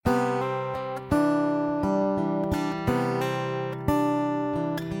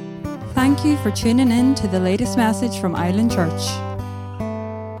Thank you for tuning in to the latest message from Island Church.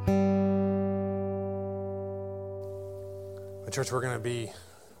 Church, we're going to be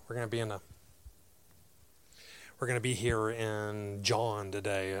here in John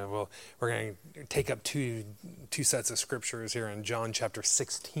today. We're going to take up two sets of scriptures here in John chapter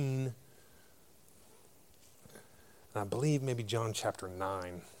 16. And I believe maybe John chapter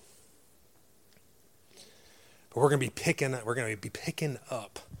 9. But we're going to be picking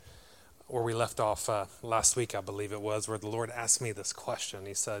up where we left off last week, I believe it was, where the Lord asked me this question.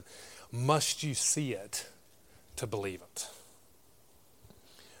 He said, "Must you see it to believe it?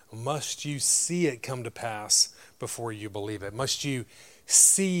 Must you see it come to pass before you believe it? Must you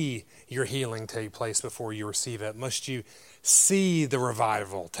see your healing take place before you receive it? Must you see the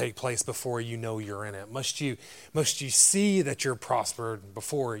revival take place before you know you're in it? Must you see that you're prospered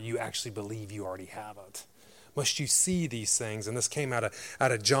before you actually believe you already have it? Must you see these things?" And this came out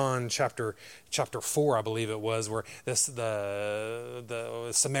of John chapter 4, I believe it was, where the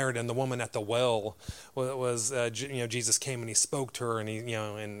Samaritan, the woman at the well, was Jesus came and he spoke to her,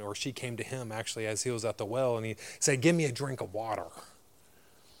 and or she came to him actually as he was at the well, and he said, "Give me a drink of water."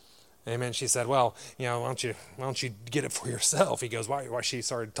 Amen. She said, "Well, why don't you get it for yourself?" He goes, "Why?" She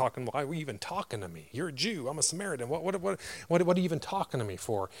started talking. "Why are you even talking to me? You're a Jew. I'm a Samaritan. What are you even talking to me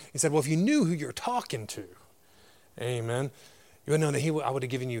for?" He said, "Well, if you knew who you're talking to, amen, you would know that I would have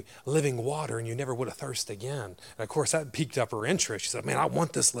given you living water and you never would have thirsted again." And of course, that piqued up her interest. She said, "Man, I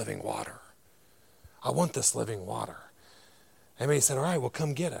want this living water. I want this living water." Amen. He said, "All right, well,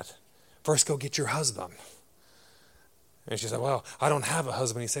 come get it. First, go get your husband." And she said, "Well, I don't have a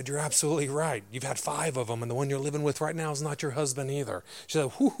husband." He said, "You're absolutely right. You've had 5 of them, and the one you're living with right now is not your husband either." She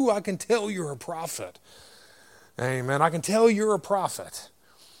said, "I can tell you're a prophet." Amen. "I can tell you're a prophet."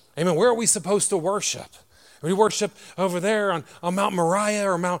 Amen. Where are we supposed to worship? We worship over there on Mount Moriah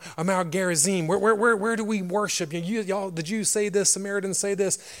or Mount Gerizim. Where do we worship? The Jews say this, Samaritans say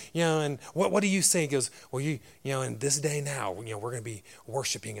this, and what do you say? He goes, "Well, in this day now, we're going to be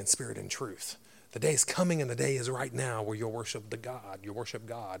worshiping in spirit and truth. The day is coming and the day is right now where you'll worship you'll worship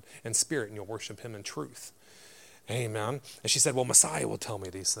God in spirit and you'll worship him in truth." Amen. And she said, "Well, Messiah will tell me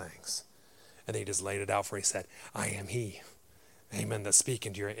these things." And then he just laid it out for her. He said, "I am he." Amen, that's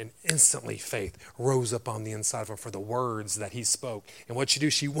speaking to you. And instantly faith rose up on the inside of her for the words that he spoke. And what she do?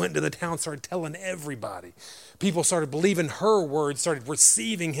 She went to the town, started telling everybody. People started believing her words, started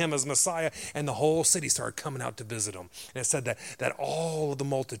receiving him as Messiah, and the whole city started coming out to visit him. And it said that all of the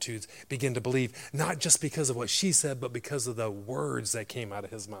multitudes began to believe, not just because of what she said, but because of the words that came out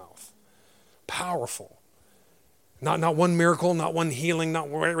of his mouth. Powerful. Not one miracle, not one healing, not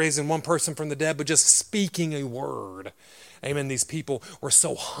raising one person from the dead, but just speaking a word. Amen. These people were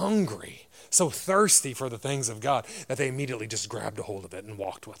so hungry, so thirsty for the things of God that they immediately just grabbed a hold of it and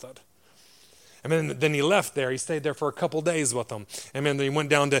walked with it. And then he left there. He stayed there for a couple days with them. And then he went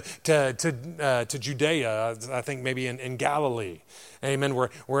down to Judea, I think maybe in Galilee. Amen.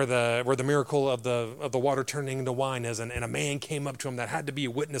 Where the miracle of the water turning into wine is, and a man came up to him that had to be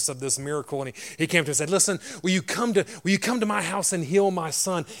a witness of this miracle, and he came to him and said, "Listen, will you come to my house and heal my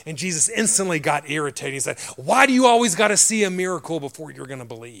son?" And Jesus instantly got irritated. He said, "Why do you always got to see a miracle before you're going to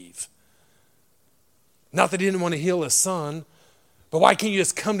believe?" Not that he didn't want to heal his son, but why can't you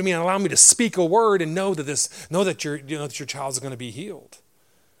just come to me and allow me to speak a word and know that your child is going to be healed?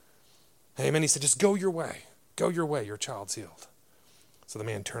 Amen. He said, "Just go your way. Go your way. Your child's healed." So the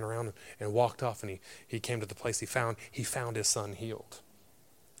man turned around and walked off, and he came to the place he found his son healed.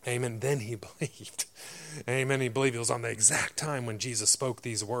 Amen. Then he believed. Amen. He believed. It was on the exact time when Jesus spoke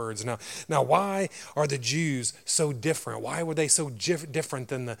these words. Now, why are the Jews so different? Why were they so different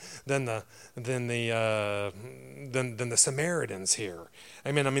than the Samaritans here?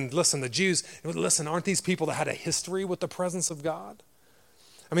 Amen. Listen, the Jews. Aren't these people that had a history with the presence of God?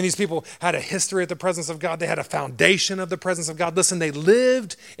 These people had a history of the presence of God. They had a foundation of the presence of God. Listen, they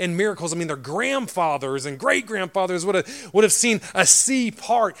lived in miracles. Their grandfathers and great-grandfathers would have seen a sea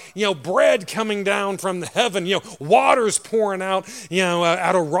part, bread coming down from heaven, waters pouring out,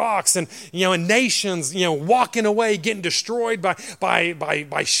 out of rocks, and nations, walking away, getting destroyed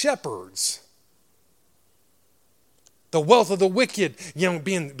by shepherds. The wealth of the wicked,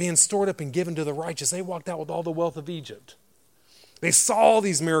 being stored up and given to the righteous. They walked out with all the wealth of Egypt. They saw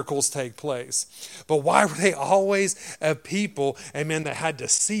these miracles take place. But why were they always a people, amen, that had to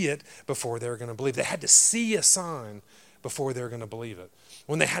see it before they were going to believe? They had to see a sign before they were going to believe it.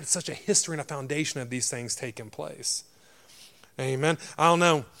 When they had such a history and a foundation of these things taking place. Amen. I don't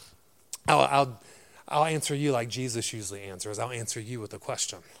know. I'll answer you like Jesus usually answers. I'll answer you with a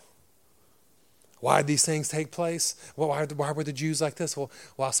question. Why did these things take place? Well, why were the Jews like this? Well,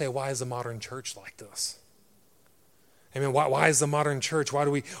 I'll say, why is the modern church like this? Amen. Why is the modern church?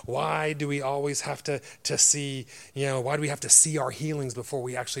 Why do we always have to see, why do we have to see our healings before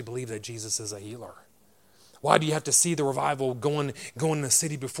we actually believe that Jesus is a healer? Why do you have to see the revival going in the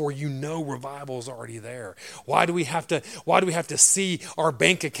city before you know revival is already there? Why do we have to see our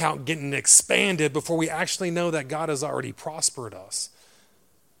bank account getting expanded before we actually know that God has already prospered us?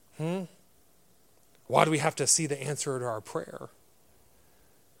 Why do we have to see the answer to our prayer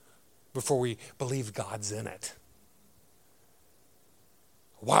before we believe God's in it?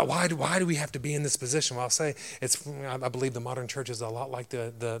 Why do we have to be in this position? Well, I'll say I believe the modern church is a lot like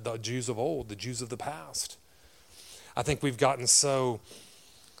the Jews of old, the Jews of the past. I think we've gotten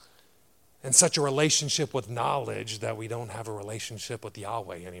in such a relationship with knowledge that we don't have a relationship with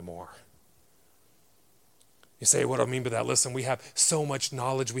Yahweh anymore. You say, what do I mean by that? Listen, we have so much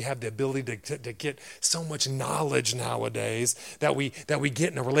knowledge. We have the ability to get so much knowledge nowadays that we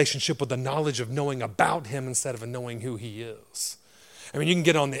get in a relationship with the knowledge of knowing about him instead of knowing who he is. I mean, you can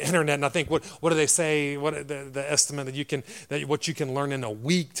get on the internet, and I think what do they say? What the estimate that what you can learn in a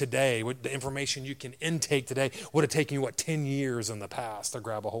week today, what the information you can intake today would have taken you 10 years in the past to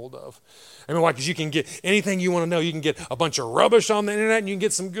grab a hold of. I mean, why? Because you can get anything you want to know. You can get a bunch of rubbish on the internet, and you can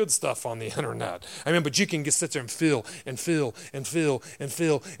get some good stuff on the internet. I mean, but you can sit there and fill. You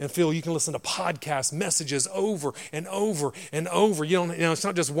can listen to podcast messages over and over and over. It's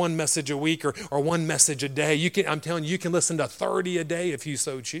not just one message a week or one message a day. I'm telling you, you can listen to 30 a day if you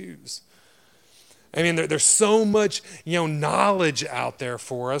so choose. I mean, there's so much, knowledge out there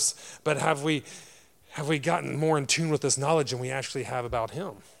for us, but have we gotten more in tune with this knowledge than we actually have about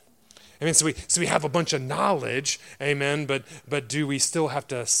him? I mean, so we have a bunch of knowledge, amen, but do we still have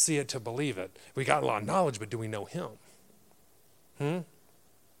to see it to believe it? We got a lot of knowledge, but do we know him?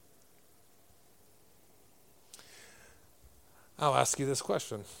 I'll ask you this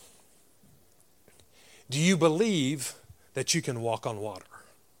question. Do you believe that you can walk on water?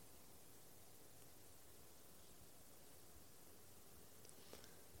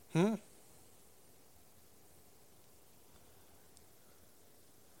 I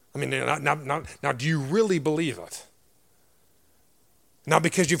mean, now, do you really believe it? Not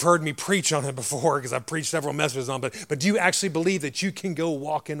because you've heard me preach on it before, because I've preached several messages on it, but do you actually believe that you can go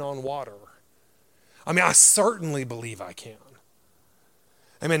walking on water? I mean, I certainly believe I can.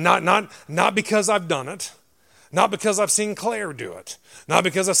 I mean, not because I've done it. Not because I've seen Claire do it. Not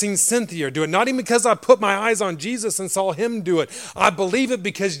because I've seen Cynthia do it. Not even because I put my eyes on Jesus and saw him do it. I believe it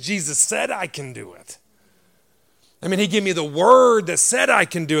because Jesus said I can do it. I mean, he gave me the word that said I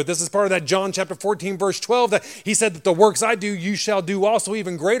can do it. This is part of that John chapter 14, verse 12, that he said that the works I do, you shall do also.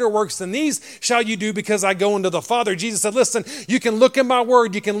 Even greater works than these shall you do because I go unto the Father. Jesus said, listen, you can look at my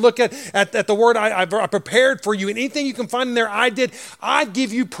word. You can look at the word I prepared for you. And anything you can find in there I did, I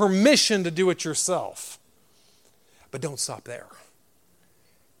give you permission to do it yourself. But don't stop there,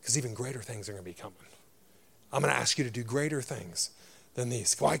 because even greater things are going to be coming. I'm going to ask you to do greater things than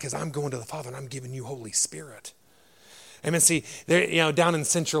these. Why? Because I'm going to the Father and I'm giving you Holy Spirit. Amen. See, down in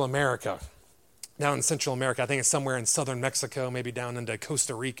Central America, I think it's somewhere in southern Mexico, maybe down into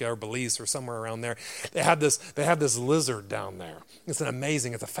Costa Rica or Belize or somewhere around there. They have this lizard down there. It's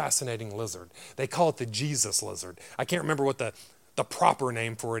a fascinating lizard. They call it the Jesus lizard. I can't remember what the proper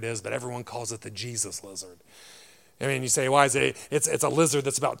name for it is, but everyone calls it the Jesus lizard. I mean, you say, why is it? It's a lizard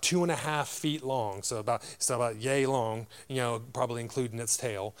that's about 2.5 feet long, so about yay long, probably including its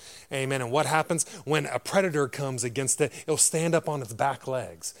tail. Amen. And what happens when a predator comes against it? It'll stand up on its back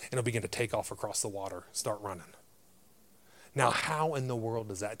legs and it'll begin to take off across the water, start running. Now, how in the world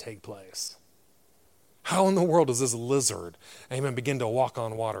does that take place? How in the world does this lizard, amen, begin to walk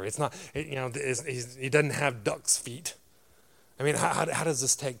on water? It's not, he doesn't have duck's feet. I mean, how does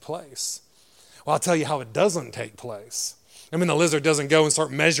this take place? Well, I'll tell you how it doesn't take place. I mean, the lizard doesn't go and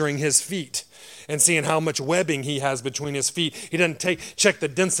start measuring his feet and seeing how much webbing he has between his feet. He doesn't check the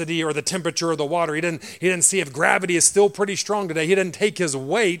density or the temperature of the water. He didn't see if gravity is still pretty strong today. He didn't take his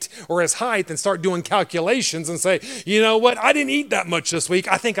weight or his height and start doing calculations and say, you know what, I didn't eat that much this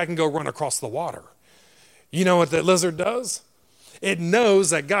week. I think I can go run across the water. You know what the lizard does? It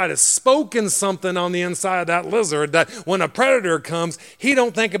knows that God has spoken something on the inside of that lizard, that when a predator comes, he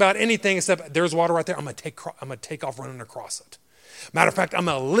don't think about anything except there's water right there. I'm going to take off running across it. Matter of fact, I'm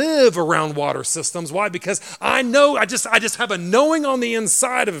going to live around water systems. Why? Because I know, I just have a knowing on the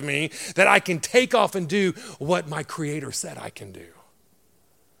inside of me that I can take off and do what my Creator said I can do.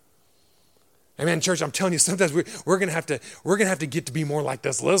 Amen, church, I'm telling you, sometimes we're going to have to get to be more like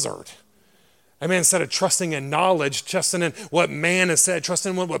this lizard. Amen. Instead of trusting in knowledge, trusting in what man has said,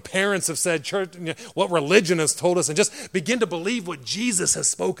 trusting in what parents have said, church, what religion has told us, and just begin to believe what Jesus has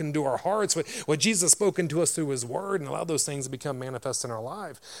spoken to our hearts, what Jesus has spoken to us through his word, and allow those things to become manifest in our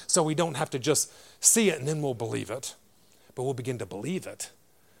life. So we don't have to just see it and then we'll believe it, but we'll begin to believe it.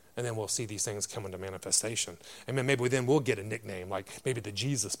 And then we'll see these things come into manifestation. Amen. Maybe then we'll get a nickname like maybe the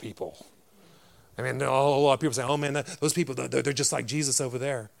Jesus people. I mean, a lot of people say, oh man, those people, they're just like Jesus over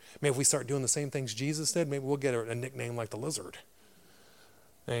there. Maybe if we start doing the same things Jesus did, maybe we'll get a nickname like the lizard.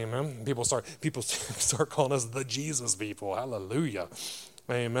 Amen. People start calling us the Jesus people. Hallelujah.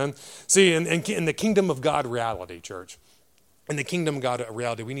 Amen. See, in the kingdom of God reality, church, in the kingdom of God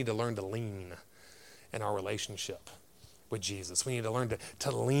reality, we need to learn to lean in our relationship with Jesus. We need to learn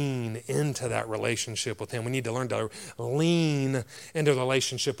to lean into that relationship with him. We need to learn to lean into the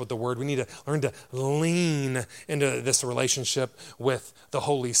relationship with the word. We need to learn to lean into this relationship with the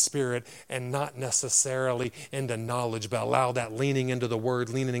Holy Spirit and not necessarily into knowledge, but allow that leaning into the word,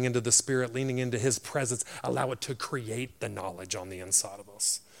 leaning into the Spirit, leaning into his presence, allow it to create the knowledge on the inside of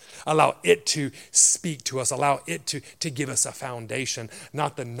us. Allow it to speak to us. Allow it to give us a foundation,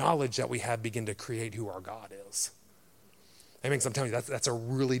 not the knowledge that we have begin to create who our God is. I mean, I'm telling you, that's a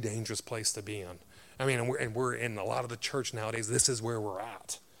really dangerous place to be in. I mean, and we're in a lot of the church nowadays. This is where we're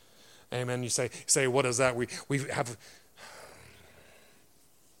at. Amen. You say, what is that? We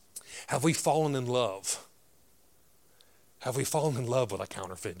have we fallen in love? Have we fallen in love with a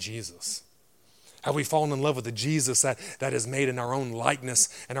counterfeit Jesus? Have we fallen in love with the Jesus that is made in our own likeness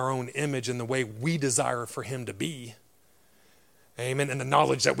and our own image and the way we desire for him to be? Amen. And the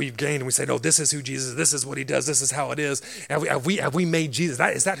knowledge that we've gained, and we say, no, this is who Jesus is. This is what he does. This is how it is. Have we made Jesus?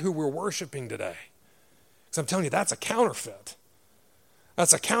 Is that who we're worshiping today? Because I'm telling you, that's a counterfeit.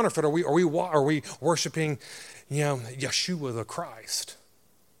 That's a counterfeit. Are we worshiping, Yeshua the Christ,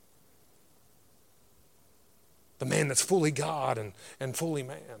 the man that's fully God and fully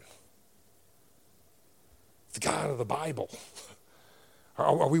man, the God of the Bible?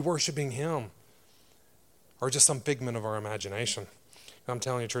 Are we worshiping him? Or just some figment of our imagination? I'm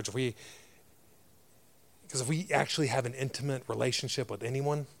telling you, church, if we actually have an intimate relationship with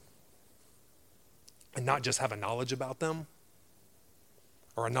anyone and not just have a knowledge about them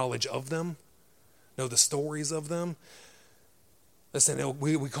or a knowledge of them, know the stories of them, listen,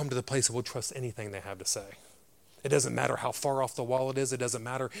 we come to the place that we'll trust anything they have to say. It doesn't matter how far off the wall it is. It doesn't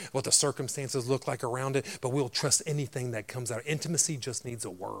matter what the circumstances look like around it, but we'll trust anything that comes out. Intimacy just needs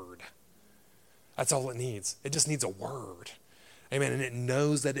a word. That's all it needs. It just needs a word. Amen. And it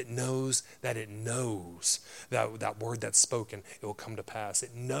knows that it knows that it knows that word that's spoken, it will come to pass.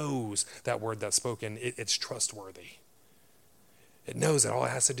 It knows that word that's spoken, it's trustworthy. It knows that all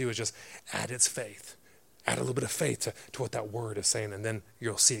it has to do is just add its faith. Add a little bit of faith to what that word is saying, and then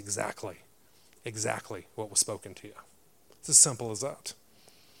you'll see exactly what was spoken to you. It's as simple as that.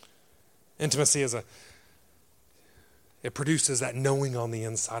 Intimacy is it produces that knowing on the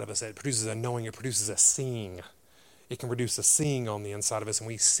inside of us. It produces a knowing. It produces a seeing. It can produce a seeing on the inside of us.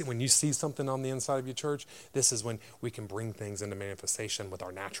 And when you see something on the inside of your church, this is when we can bring things into manifestation with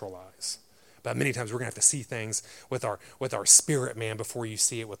our natural eyes. But many times we're going to have to see things with our spirit man before you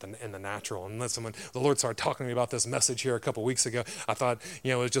see it in the natural. And listen, when the Lord started talking to me about this message here a couple weeks ago, I thought,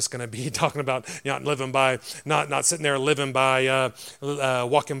 it was just going to be talking about not sitting there living by,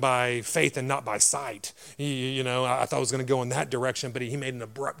 walking by faith and not by sight. I thought I was going to go in that direction, but he made an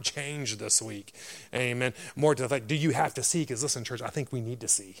abrupt change this week. Amen. More to the fact, do you have to see? Because listen, church, I think we need to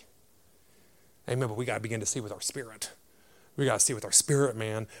see. Amen. But we got to begin to see with our spirit. We got to see with our spirit,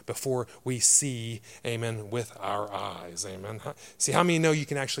 man, before we see, amen, with our eyes, amen. See, how many know you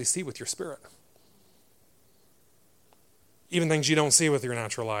can actually see with your spirit? Even things you don't see with your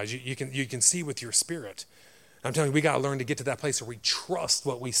natural eyes, you can see with your spirit. I'm telling you, we got to learn to get to that place where we trust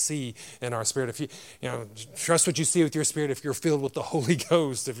what we see in our spirit. If you trust what you see with your spirit, if you're filled with the Holy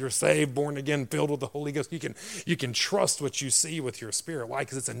Ghost, if you're saved, born again, filled with the Holy Ghost, you can trust what you see with your spirit. Why?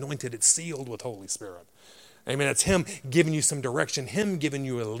 Because it's anointed, it's sealed with Holy Spirit. Amen. It's him giving you some direction, him giving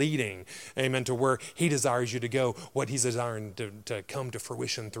you a leading, amen, to where he desires you to go, what he's desiring to come to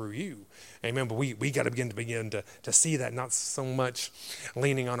fruition through you. Amen. But we got to begin to see that, not so much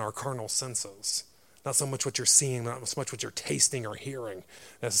leaning on our carnal senses, not so much what you're seeing, not so much what you're tasting or hearing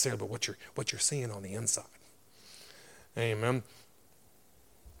necessarily, but what you're seeing on the inside. Amen.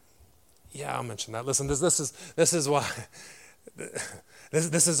 Yeah, I'll mention that. Listen, this is why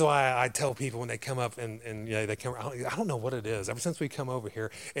This is why I tell people when they come up and they come. I don't know what it is. Ever since we come over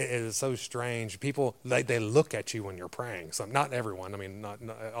here, it is so strange. People they look at you when you're praying. So not everyone. I mean, not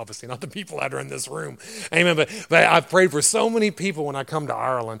obviously not the people that are in this room. Amen. But I've prayed for so many people when I come to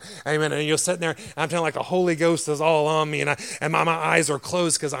Ireland. Amen. And you're sitting there, and I'm telling like the Holy Ghost is all on me, and my eyes are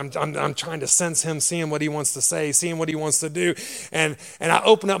closed because I'm trying to sense Him, seeing what He wants to say, seeing what He wants to do, and I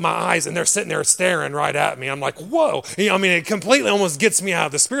open up my eyes and they're sitting there staring right at me. I'm like, whoa. I mean, it completely almost gets me out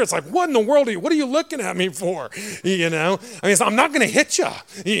of the spirit. It's like, what in the world what are you looking at me for? I mean, so I'm not going to hit you.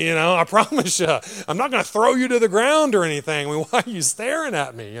 I promise you. I'm not going to throw you to the ground or anything. I mean, why are you staring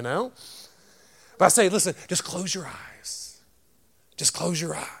at me, But I say, listen, just close your eyes. Just close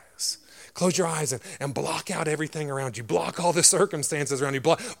your eyes. Close your eyes and block out everything around you. Block all the circumstances around you.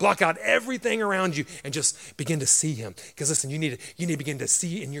 Block out everything around you and just begin to see Him. Because listen, you need to begin to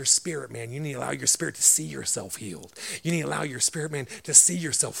see in your spirit, man. You need to allow your spirit to see yourself healed. You need to allow your spirit, man, to see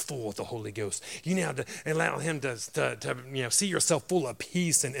yourself full of the Holy Ghost. You need to allow Him to see yourself full of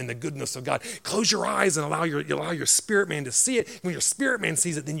peace and the goodness of God. Close your eyes and allow your spirit, man, to see it. When your spirit, man,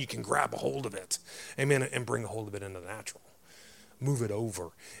 sees it, then you can grab a hold of it. Amen. And bring a hold of it into the natural. Move it over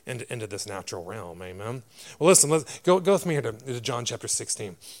into this natural realm. Amen. Well, listen, let's go with me here to John chapter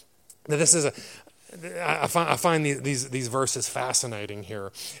 16. Now, this is I find these verses fascinating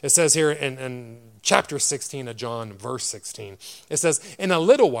here. It says here in chapter 16 of John, verse 16, it says, in a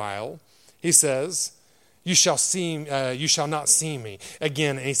little while, He says, you shall not see me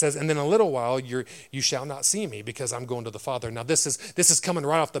again. And He says, and then a little while you shall not see me because I'm going to the Father. Now this is coming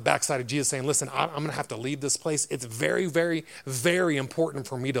right off the backside of Jesus saying, listen, I'm going to have to leave this place. It's very, very, very important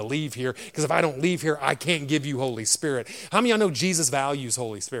for me to leave here because if I don't leave here, I can't give you Holy Spirit. How many of y'all know Jesus values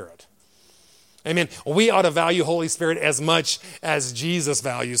Holy Spirit? Amen. We ought to value Holy Spirit as much as Jesus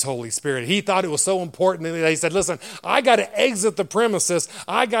values Holy Spirit. He thought it was so important that He said, listen, I got to exit the premises.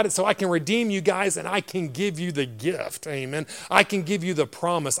 I got it so I can redeem you guys and I can give you the gift. Amen. I can give you the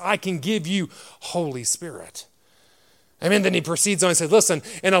promise. I can give you Holy Spirit. Amen. Then He proceeds on and says, listen,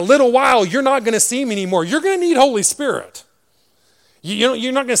 in a little while, you're not going to see me anymore. You're going to need Holy Spirit. You're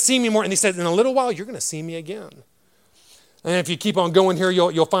not going to see me more. And He said, in a little while, you're going to see me again. And if you keep on going here,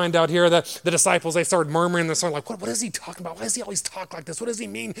 you'll find out here that the disciples, they started murmuring. They started like, what is He talking about? Why does He always talk like this? What does He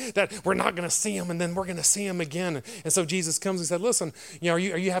mean that we're not going to see Him and then we're going to see Him again? And so Jesus comes and said, listen, are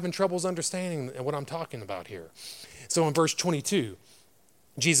you having troubles understanding what I'm talking about here? So in verse 22,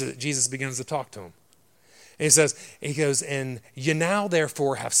 Jesus begins to talk to him. And He goes, and you now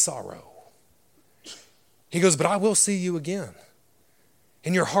therefore have sorrow. He goes, but I will see you again.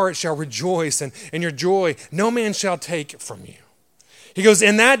 And your heart shall rejoice, and your joy no man shall take from you. He goes,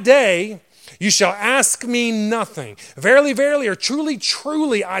 in that day you shall ask me nothing. Verily, verily, or truly,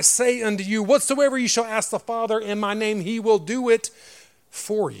 truly, I say unto you, whatsoever you shall ask the Father in my name, He will do it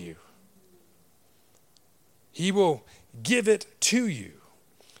for you. He will give it to you.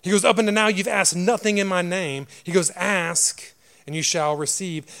 He goes, up until now you've asked nothing in my name. He goes, ask and you shall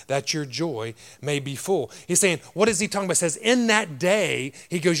receive, that your joy may be full. He's saying, what is He talking about? He says, in that day,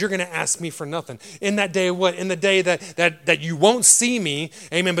 He goes, you're going to ask me for nothing. In that day, what? In the day that you won't see me,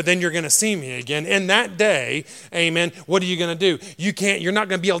 amen, but then you're going to see me again. In that day, amen, what are you going to do? You're not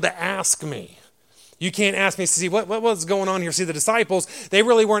going to be able to ask me. You can't ask me to see what's going on here. See, the disciples, they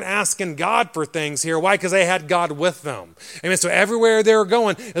really weren't asking God for things here. Why? Because they had God with them. Amen. So everywhere they were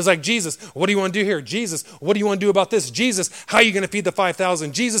going, it's like, Jesus, what do you want to do here? Jesus, what do you want to do about this? Jesus, how are you going to feed the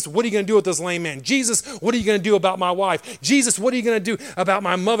 5,000? Jesus, what are you going to do with this lame man? Jesus, what are you going to do about my wife? Jesus, what are you going to do about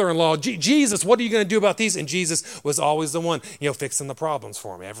my mother-in-law? Jesus, what are you going to do about these? And Jesus was always the one, fixing the problems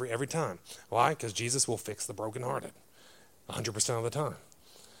for me every time. Why? Because Jesus will fix the brokenhearted 100% of the time.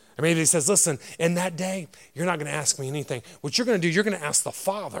 I mean, He says, listen, in that day, you're not going to ask me anything. What you're going to do, you're going to ask the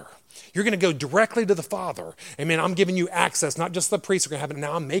Father. You're going to go directly to the Father. Amen. I'm giving you access, not just the priests are going to have it.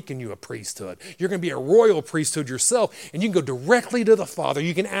 Now I'm making you a priesthood. You're going to be a royal priesthood yourself, and you can go directly to the Father.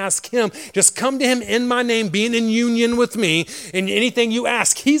 You can ask Him. Just come to Him in my name, being in union with me, and anything you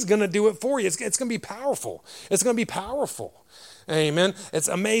ask, He's going to do it for you. It's going to be powerful. It's going to be powerful. Amen. It's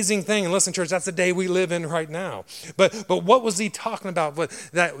an amazing thing. And listen, church, that's the day we live in right now. But what was He talking about?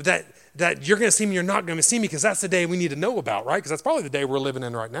 That you're going to see me, you're not going to see me, because that's the day we need to know about, right? Because that's probably the day we're living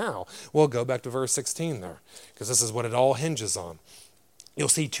in right now. We'll go back to verse 16 there, because this is what it all hinges on. You'll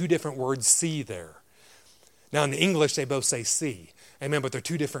see two different words, see, there. Now, in the English, they both say see. Amen. But they're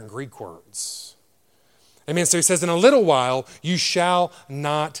two different Greek words. Amen. So He says, in a little while, you shall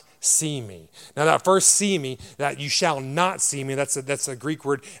not see me. Now that first see me, that you shall not see me, that's a Greek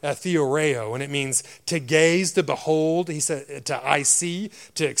word, theoreo, and it means to gaze, to behold. He said to I see,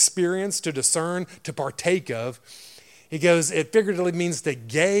 to experience, to discern, to partake of. He goes, it figuratively means to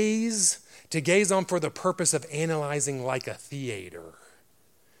gaze on for the purpose of analyzing like a theater.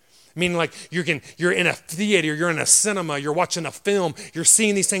 Meaning like you're in a theater, you're in a cinema, you're watching a film, you're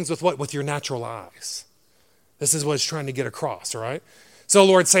seeing these things with what? With your natural eyes. This is what it's trying to get across, right? So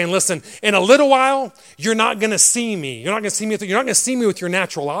Lord's saying, listen, in a little while, you're not going to see me. You're not going to see me with your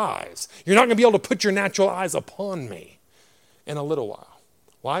natural eyes. You're not going to be able to put your natural eyes upon me in a little while.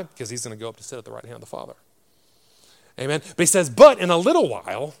 Why? Because he's going to go up to sit at the right hand of the Father. Amen. But he says, but in a little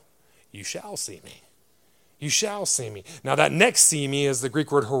while, you shall see me. You shall see me. Now that next see me is the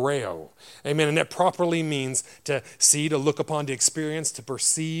Greek word horeo. Amen. And it properly means to see, to look upon, to experience, to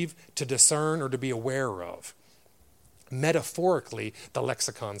perceive, to discern, or to be aware of. Metaphorically, the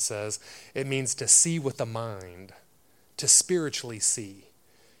lexicon says, it means to see with the mind, to spiritually see,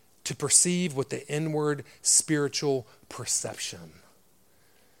 to perceive with the inward spiritual perception.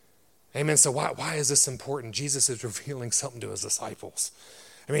 Amen. So why is this important? Jesus is revealing something to his disciples.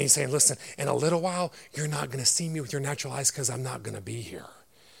 I mean, he's saying, listen, in a little while, you're not going to see me with your natural eyes because I'm not going to be here.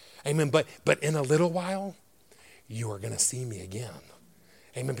 Amen. But in a little while, you are going to see me again.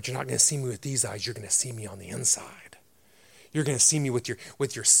 Amen. But you're not going to see me with these eyes. You're going to see me on the inside. You're going to see me with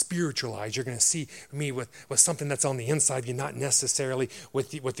your spiritual eyes. You're going to see me with something that's on the inside of you, not necessarily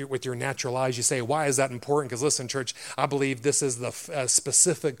with your natural eyes. You say, why is that important? Because listen, church, I believe this is the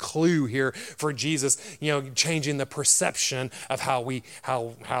specific clue here for Jesus, changing the perception of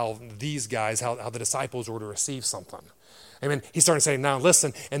how these guys, how the disciples were to receive something. Amen. He's starting to say, now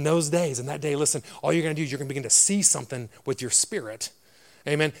listen, in those days, in that day, listen, all you're going to do is you're going to begin to see something with your spirit.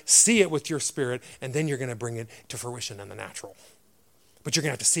 Amen. See it with your spirit, and then you're going to bring it to fruition in the natural. But you're going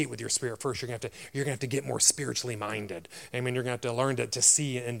to have to see it with your spirit first. You're going to have to get more spiritually minded. Amen. You're going to have to learn to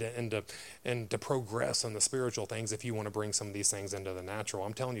see and to progress on the spiritual things if you want to bring some of these things into the natural.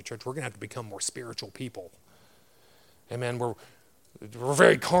 I'm telling you, church, we're going to have to become more spiritual people. Amen. We're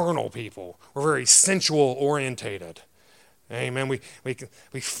very carnal people. We're very sensual orientated. Amen. We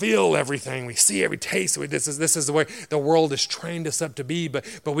feel everything. We see every taste. This is the way the world has trained us up to be. But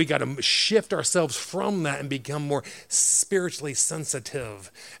we got to shift ourselves from that and become more spiritually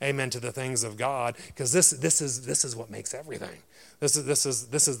sensitive. Amen. To the things of God, because this is what makes everything. This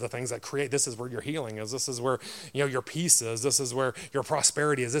is the things that create. This is where your healing is. This is where your peace is. This is where your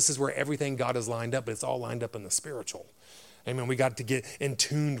prosperity is. This is where everything God has lined up. But it's all lined up in the spiritual. Amen. We got to get in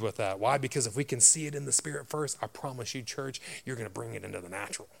tuned with that. Why? Because if we can see it in the spirit first, I promise you, church, you're going to bring it into the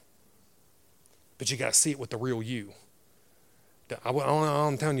natural. But you got to see it with the real you.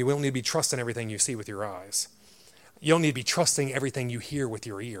 I'm telling you, we don't need to be trusting everything you see with your eyes. You don't need to be trusting everything you hear with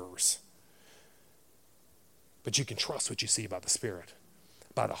your ears. But you can trust what you see by the Spirit,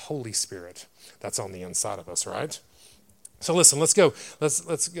 by the Holy Spirit that's on the inside of us, right? So listen, let's go.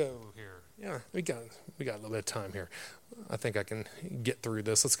 Let's go here. Yeah, we got a little bit of time here. I think I can get through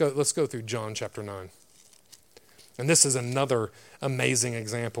this. Let's go through John chapter 9. And this is another amazing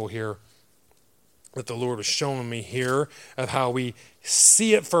example here that the Lord is showing me here of how we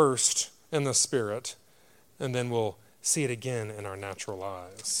see it first in the Spirit, and then we'll see it again in our natural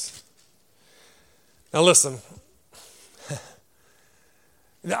eyes. Now listen,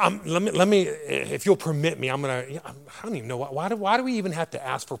 let me, if you'll permit me, I don't even know why do we even have to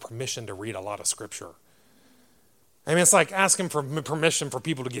ask for permission to read a lot of Scripture? I mean, it's like asking for permission for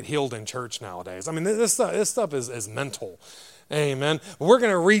people to get healed in church nowadays. I mean, this stuff is mental. Amen. We're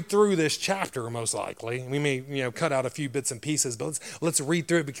going to read through this chapter most likely. We may, cut out a few bits and pieces, but let's read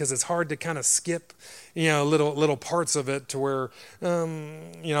through it because it's hard to kind of skip, little parts of it to where,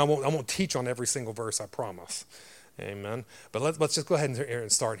 I won't teach on every single verse, I promise. Amen. But let's just go ahead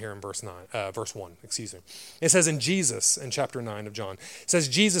and start here in verse 1. It says in chapter 9 of John, it says,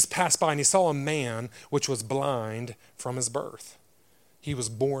 Jesus passed by and he saw a man which was blind from his birth. He was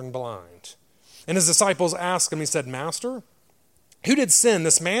born blind. And his disciples asked him, he said, Master, who did sin,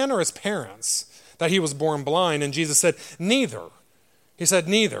 this man or his parents, that he was born blind? And Jesus said, neither. He said,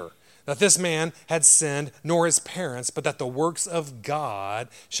 neither, that this man had sinned, nor his parents, but that the works of God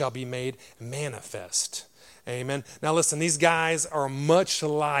shall be made manifest. Amen. Now listen, these guys are much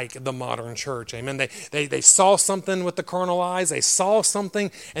like the modern church. Amen. They saw something with the carnal eyes. They saw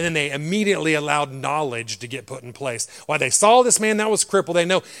something, and then they immediately allowed knowledge to get put in place. Why? They saw this man that was crippled. They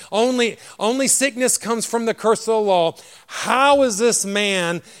know only sickness comes from the curse of the law. How is this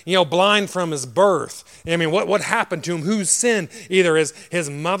man, blind from his birth? I mean, what happened to him? Who sinned? Either his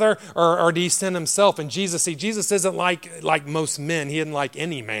mother or did he sin himself? And Jesus isn't like most men. He isn't like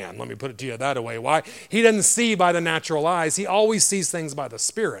any man. Let me put it to you that way. Why? He doesn't see by the natural eyes. He always sees things by the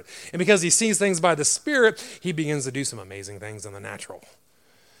Spirit. And because he sees things by the Spirit, he begins to do some amazing things in the natural.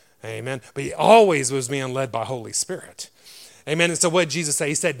 Amen. But he always was being led by Holy Spirit. Amen. And so what did Jesus say?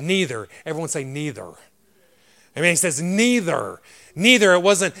 He said neither. Everyone say neither. Amen. He says neither. Neither. It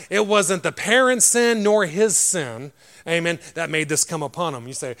wasn't the parent's sin nor his sin. Amen. That made this come upon him.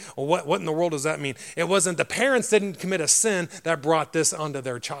 You say, well, what in the world does that mean? It wasn't the parents didn't commit a sin that brought this onto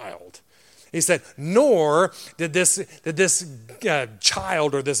their child. He said, nor did this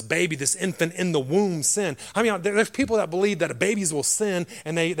child or this baby, this infant in the womb sin. I mean, there's people that believe that babies will sin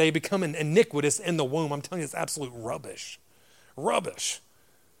and they become iniquitous in the womb. I'm telling you, it's absolute rubbish. Rubbish.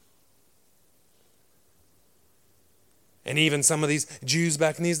 And even some of these Jews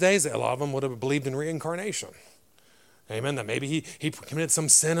back in these days, a lot of them would have believed in reincarnation. Amen. That maybe he committed some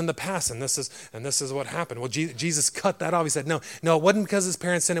sin in the past, and this is what happened. Well, Jesus cut that off. He said, no, it wasn't because his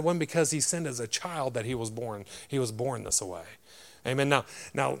parents sinned. It wasn't because he sinned as a child that he was born. He was born this way. Amen. Now,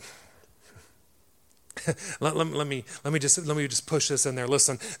 let me just push this in there.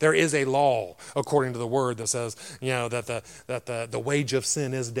 Listen, there is a law according to the word that says, that the wage of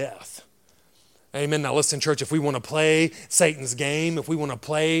sin is death. Amen. Now listen, church, if we want to play Satan's game, if we want to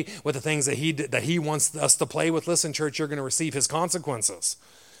play with the things that he wants us to play with, listen, church, you're going to receive his consequences.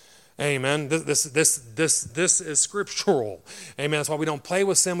 Amen. This is scriptural. Amen. That's why we don't play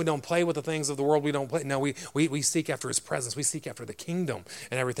with sin. We don't play with the things of the world. We don't play. No, we seek after his presence. We seek after the kingdom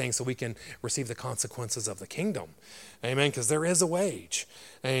and everything so we can receive the consequences of the kingdom. Amen. Because there is a wage.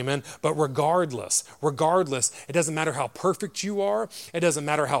 Amen. But regardless, it doesn't matter how perfect you are. It doesn't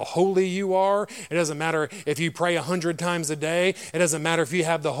matter how holy you are. It doesn't matter if you pray 100 times a day. It doesn't matter if you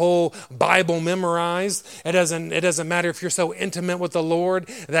have the whole Bible memorized. It doesn't matter if you're so intimate with the Lord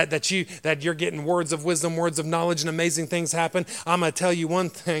that you're getting words of wisdom, words of knowledge, and amazing things happen. I'm going to tell you one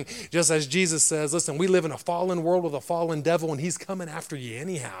thing, just as Jesus says, listen, we live in a fallen world with a fallen devil, and he's coming after you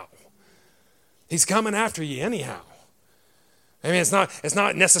anyhow. He's coming after you anyhow. I mean, it's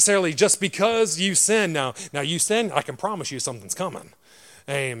not necessarily just because you sin. Now you sin, I can promise you something's coming.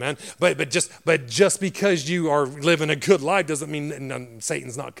 Amen. But just because you are living a good life doesn't mean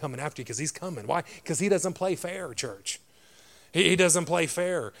Satan's not coming after you, because he's coming. Why? Because he doesn't play fair, church. He doesn't play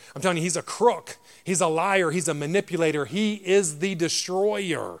fair. I'm telling you, he's a crook. He's a liar. He's a manipulator. He is the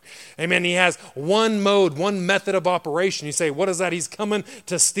destroyer. Amen. He has one mode, one method of operation. You say, what is that? He's coming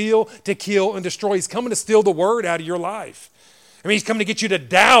to steal, to kill, and destroy. He's coming to steal the word out of your life. I mean, he's coming to get you to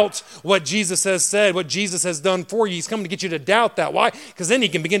doubt what Jesus has said, what Jesus has done for you. He's coming to get you to doubt that. Why? Because then he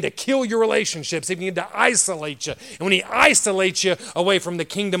can begin to kill your relationships. He can begin to isolate you. And when he isolates you away from the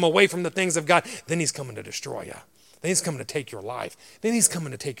kingdom, away from the things of God, then he's coming to destroy you. Then he's coming to take your life. Then he's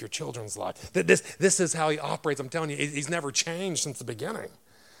coming to take your children's life. This is how he operates. I'm telling you, he's never changed since the beginning.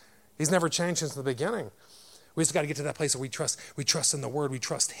 He's never changed since the beginning. We just got to get to that place where we trust in the word. We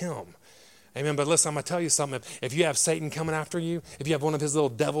trust him. Amen. But listen, I'm going to tell you something. If you have Satan coming after you, if you have one of his little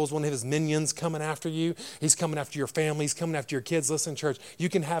devils, one of his minions coming after you, he's coming after your family, he's coming after your kids. Listen, church, you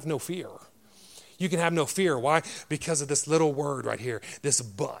can have no fear. You can have no fear. Why? Because of this little word right here, this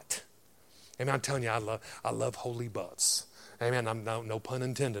but. Amen. I'm telling you, I love holy buts. Amen. No pun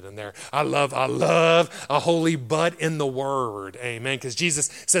intended in there. I love a holy but in the word. Amen. Because Jesus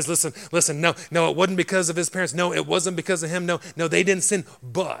says, listen, no, it wasn't because of his parents. No, it wasn't because of him. No, they didn't sin,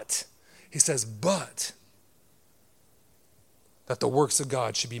 but. He says, but that the works of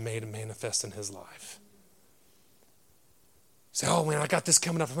God should be made and manifest in his life. Say, oh man, I got this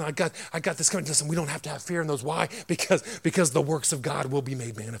coming up. I got this coming. Listen, we don't have to have fear in those. Why? Because the works of God will be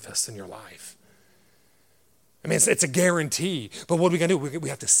made manifest in your life. I mean, it's a guarantee. But what are we going to do? We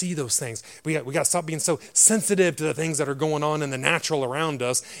have to see those things. We got to stop being so sensitive to the things that are going on in the natural around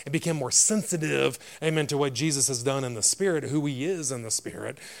us and become more sensitive, amen, to what Jesus has done in the Spirit, who he is in the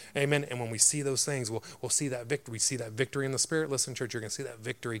Spirit. Amen. And when we see those things, we'll see that victory. We see that victory in the Spirit. Listen, church, you're going to see that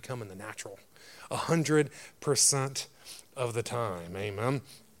victory come in the natural 100% of the time. Amen.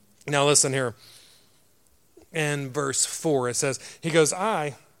 Now listen here. In verse 4, it says, he goes,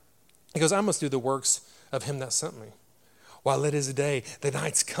 I must do the works of him that sent me. While it is a day, the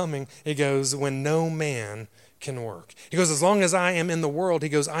night's coming, he goes, when no man can work. He goes, as long as I am in the world, he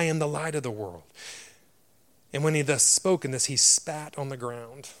goes, I am the light of the world. And when he thus spoken this, he spat on the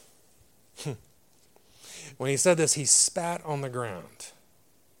ground. When he said this, he spat on the ground.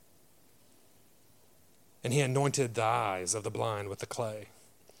 And he anointed the eyes of the blind with the clay.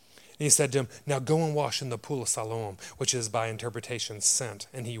 And he said to him, now go and wash in the pool of Siloam, which is by interpretation sent.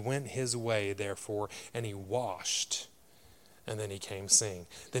 And he went his way, therefore, and he washed, and then he came seeing.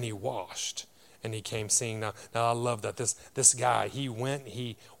 Then he washed, and he came seeing. Now I love that this guy, he went,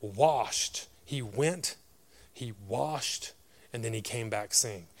 he washed. He went, he washed, and then he came back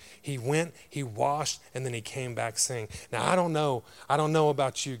seeing. He went, he washed, and then he came back seeing. Now, I don't know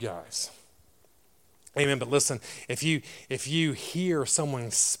about you guys. Amen. But listen, if you hear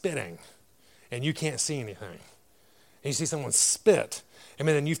someone spitting and you can't see anything, and you see someone spit,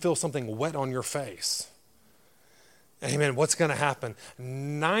 amen, and you feel something wet on your face, amen, what's going to happen?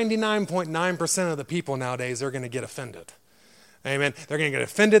 99.9% of the people nowadays are going to get offended. Amen. They're going to get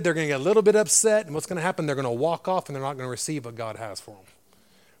offended. They're going to get a little bit upset. And what's going to happen? They're going to walk off and they're not going to receive what God has for them.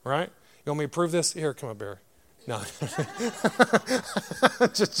 Right? You want me to prove this? Here, come up, Barry. No.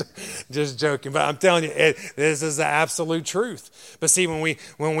 just joking. But I'm telling you, this is the absolute truth. But see, when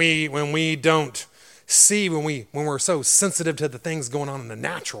we don't see, when we're so sensitive to the things going on in the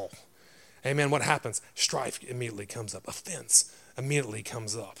natural, amen, what happens? Strife immediately comes up. Offense immediately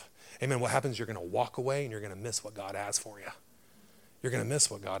comes up. Amen. What happens? You're going to walk away and you're going to miss what God has for you. You're going to miss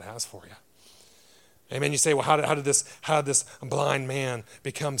what God has for you. Amen. You say, well, how did this blind man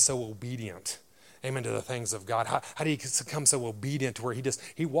become so obedient? Amen, to the things of God. How did he become so obedient to where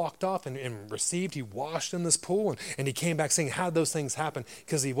he walked off and received, he washed in this pool, and he came back saying, how did those things happen?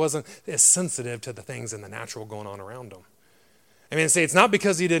 Because he wasn't as sensitive to the things in the natural going on around him. I mean, say it's not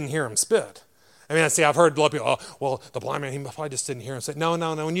because he didn't hear him spit. I mean, I've heard a lot of people, oh, well, the blind man, he probably just didn't hear him say, no.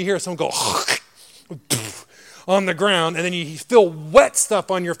 When you hear someone go, on the ground, and then you feel wet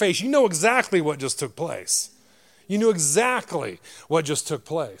stuff on your face, you know exactly what just took place. You knew exactly what just took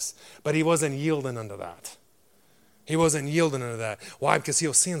place. But he wasn't yielding unto that. He wasn't yielding unto that. Why? Because he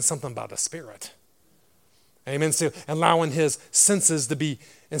was seeing something about the Spirit. Amen. So allowing his senses to be,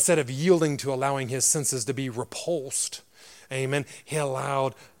 instead of yielding to allowing his senses to be repulsed, amen, he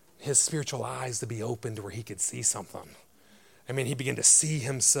allowed his spiritual eyes to be open to where he could see something. I mean, he began to see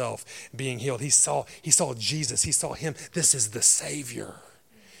himself being healed. He saw Jesus. He saw him. This is the Savior.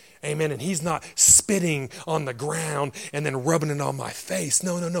 Amen. And he's not spitting on the ground and then rubbing it on my face.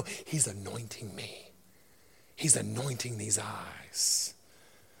 No. He's anointing me. He's anointing these eyes.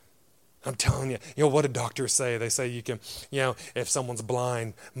 I'm telling you, what do doctors say? They say you can, if someone's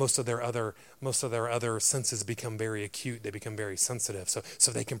blind, most of their other senses become very acute. They become very sensitive.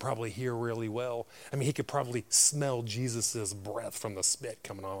 So they can probably hear really well. I mean, he could probably smell Jesus's breath from the spit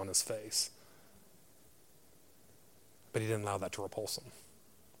coming on his face. But he didn't allow that to repulse him.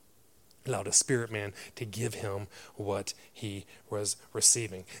 He allowed a spirit man to give him what he was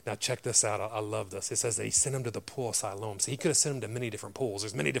receiving. Now check this out. I love this. It says that he sent him to the pool of Siloam. So he could have sent him to many different pools.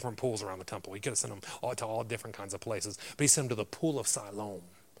 There's many different pools around the temple. He could have sent him to all different kinds of places. But he sent him to the pool of Siloam,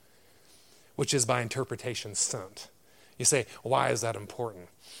 which is by interpretation sent. You say, why is that important?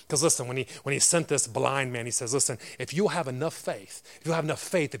 Because listen, when he sent this blind man, he says, listen, if you'll have enough faith,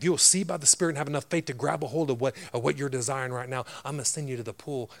 if you'll see by the Spirit and have enough faith to grab a hold of what you're desiring right now, I'm going to send you to the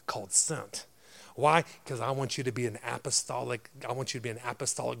pool called sent. Why? Because I want you to be an apostolic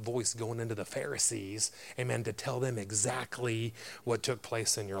voice going into the Pharisees, amen, to tell them exactly what took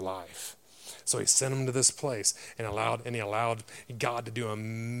place in your life. So he sent him to this place and he allowed God to do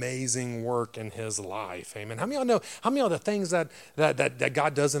amazing work in his life. Amen. How many of y'all know the things that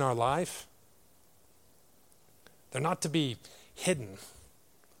God does in our life? They're not to be hidden,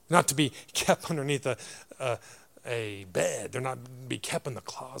 not to be kept underneath a bed. They're not to be kept in the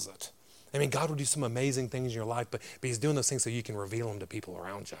closet. I mean, God will do some amazing things in your life, but he's doing those things so you can reveal them to people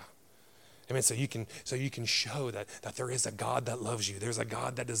around you. Amen. So you can show that there is a God that loves you. There's a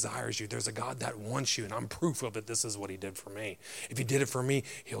God that desires you. There's a God that wants you. And I'm proof of it. This is what he did for me. If he did it for me,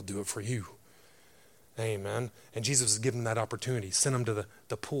 he'll do it for you. Amen. And Jesus was given that opportunity. Sent him to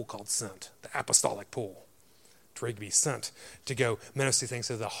the pool called Sent, the apostolic pool, to where he could be sent to go minister things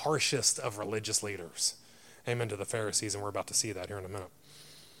to the harshest of religious leaders. Amen, to the Pharisees. And we're about to see that here in a minute.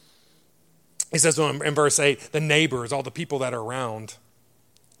 He says in verse 8, the neighbors, all the people that are around,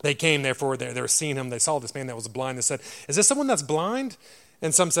 they came, therefore, they're seeing him. They saw this man that was blind. They said, is this someone that's blind?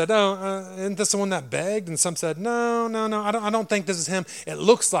 And some said, isn't this someone that begged? And some said, no, I don't think this is him. It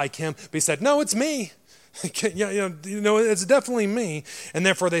looks like him. But he said, no, it's me. It's definitely me. And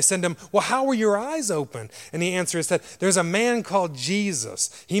therefore they send him, well, how were your eyes open? And he answered and said, there's a man called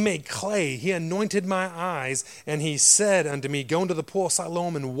Jesus. He made clay. He anointed my eyes. And he said unto me, go into the pool of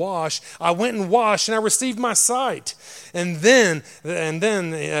Siloam and wash. I went and washed and I received my sight. And then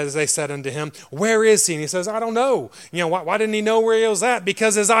as they said unto him, where is he? And he says, I don't know. Why didn't he know where he was at?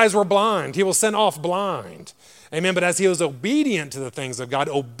 Because his eyes were blind. He was sent off blind. Amen. But as he was obedient to the things of God,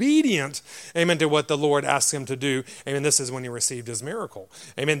 obedient, amen, to what the Lord asked him to do, amen, this is when he received his miracle.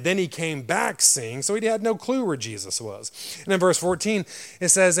 Amen. Then he came back seeing, so he had no clue where Jesus was. And in verse 14, it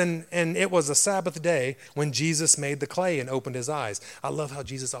says, and it was a Sabbath day when Jesus made the clay and opened his eyes. I love how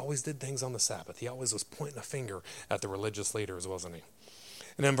Jesus always did things on the Sabbath. He always was pointing a finger at the religious leaders, wasn't he?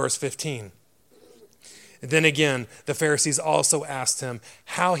 And then verse 15. Then again, the Pharisees also asked him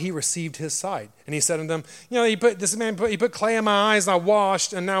how he received his sight. And he said to them, he put clay in my eyes, and I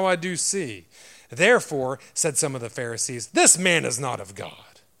washed, and now I do see. Therefore, said some of the Pharisees, this man is not of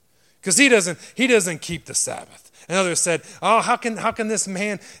God, because he doesn't keep the Sabbath. And others said, oh, how can this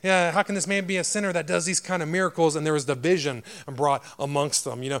man be a sinner that does these kind of miracles? And there was division brought amongst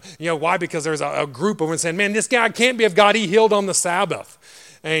them. Why? Because there's a group of them saying, man, this guy can't be of God. He healed on the Sabbath.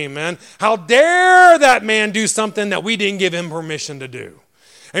 Amen. How dare that man do something that we didn't give him permission to do?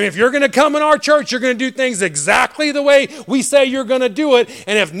 And if you're going to come in our church, you're going to do things exactly the way we say you're going to do it.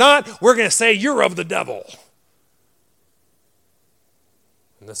 And if not, we're going to say you're of the devil.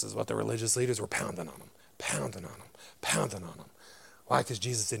 And this is what the religious leaders were pounding on them. Why? Because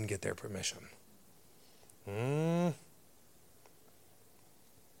Jesus didn't get their permission. In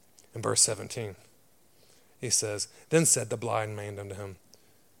verse 17, he says, Then said the blind man unto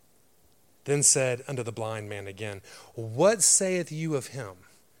the blind man again, what saith you of him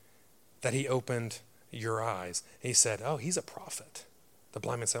that he opened your eyes? And he said, oh, he's a prophet. The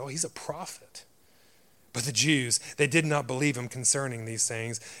blind man said, oh, he's a prophet. But the Jews, they did not believe him concerning these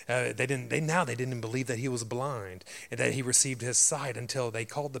things. They didn't believe that he was blind and that he received his sight until they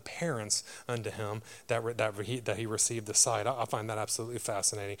called the parents unto him that he received the sight. I find that absolutely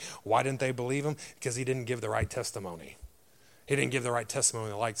fascinating. Why didn't they believe him? Because he didn't give the right testimony. He didn't give the right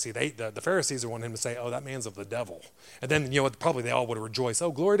testimony. The Pharisees wanted him to say, oh, that man's of the devil. And then, probably they all would rejoice.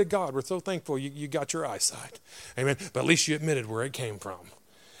 Oh, glory to God. We're so thankful you got your eyesight. Amen. But at least you admitted where it came from.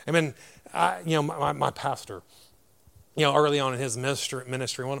 Amen. My pastor, early on in his ministry,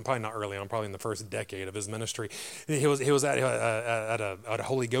 well, probably not early on, probably in the first decade of his ministry, he was at a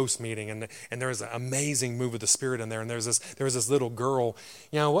Holy Ghost meeting, and there was an amazing move of the Spirit in there. And there was this little girl.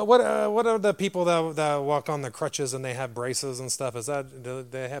 What are the people that walk on the crutches and they have braces and stuff? Do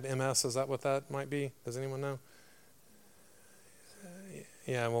they have MS? Is that what that might be? Does anyone know?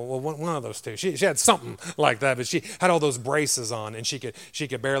 Yeah, well, one of those two. She had something like that, but she had all those braces on, and she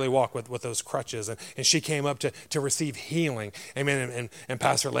could barely walk with those crutches, and she came up to receive healing. Amen. And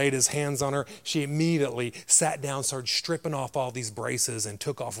Pastor laid his hands on her. She immediately sat down, started stripping off all these braces, and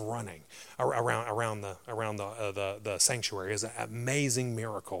took off running around the sanctuary. It was an amazing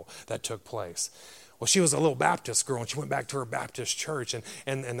miracle that took place. Well, she was a little Baptist girl, and she went back to her Baptist church, and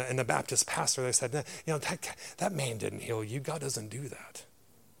the Baptist pastor, they said, that man didn't heal you. God doesn't do that.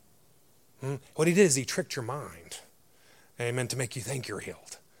 What he did is he tricked your mind, amen, to make you think you're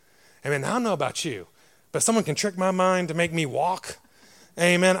healed. Amen. Now, I don't know about you, but if someone can trick my mind to make me walk,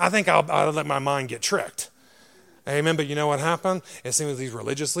 amen, I think I'll let my mind get tricked. Amen. But you know what happened? As soon as these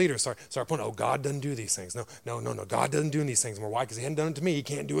religious leaders start pointing, oh, God doesn't do these things. No, God doesn't do these things more. Why? Because he hadn't done it to me. He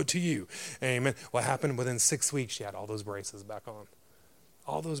can't do it to you. Amen. What happened? Within 6 weeks, she had all those braces back on.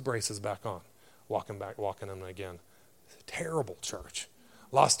 All those braces back on. Walking them again. Terrible church.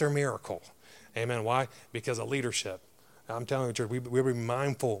 Lost their miracle. Amen. Why? Because of leadership. I'm telling you, church, we better be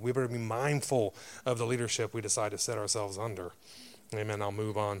mindful. We better be mindful of the leadership we decide to set ourselves under. Amen. I'll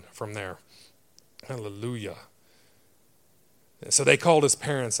move on from there. Hallelujah. So they called his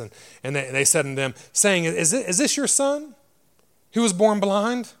parents, and they said to them, saying, Is this your son who was born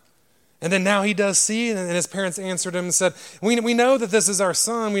blind? And then now he does see. And his parents answered him and said, we know that this is our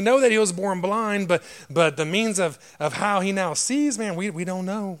son. We know that he was born blind, but the means of how he now sees, man, we don't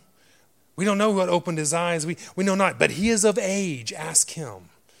know. We don't know what opened his eyes. We know not. But he is of age. Ask him.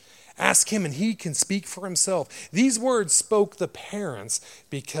 Ask him, and he can speak for himself. These words spoke the parents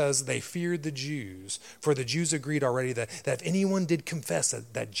because they feared the Jews. For the Jews agreed already that if anyone did confess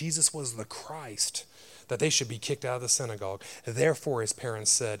that Jesus was the Christ, that they should be kicked out of the synagogue. Therefore, his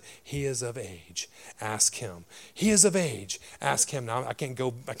parents said, he is of age. Ask him. He is of age. Ask him. Now, I can't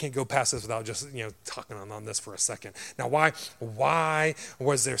go past this without just talking on this for a second. Now, why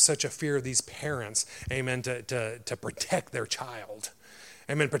was there such a fear of these parents, amen, to protect their child?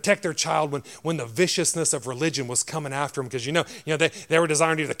 Amen. Protect their child when the viciousness of religion was coming after them, because they were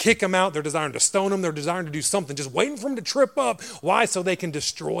desiring to either kick him out, they're desiring to stone him, they're desiring to do something, just waiting for him to trip up. Why? So they can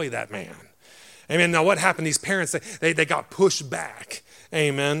destroy that man. Amen. Now, what happened? These parents, they got pushed back.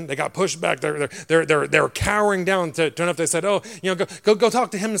 Amen. They got pushed back. They're cowering down to enough. They said, "Oh, go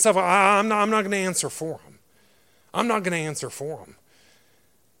talk to him and stuff." I'm not going to answer for him. I'm not going to answer for him.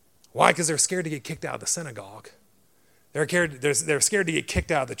 Why? Because they're scared to get kicked out of the synagogue. They're scared to get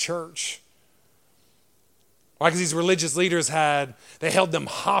kicked out of the church. Why? Because these religious leaders they held them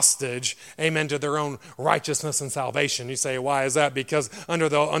hostage, amen, to their own righteousness and salvation. You say, why is that? Because under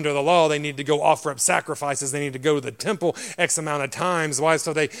the law, they need to go offer up sacrifices. They need to go to the temple X amount of times. Why?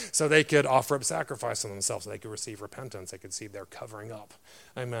 So they could offer up sacrifice on themselves. So they could receive repentance. They could see their covering up,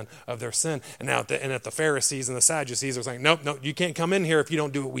 amen, of their sin. And now at the Pharisees and the Sadducees are saying, nope, you can't come in here if you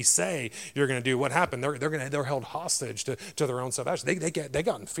don't do what we say you're going to do. What happened? They're held hostage to their own salvation. They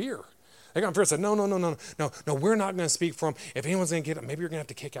got in fear. They got in fear and said, no, we're not going to speak for him. If anyone's going to get him, maybe you're going to have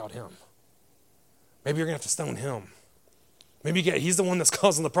to kick out him. Maybe you're going to have to stone him. Maybe he's the one that's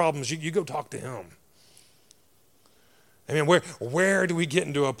causing the problems. You go talk to him. I mean, where do we get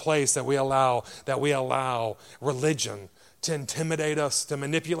into a place that we allow religion to intimidate us, to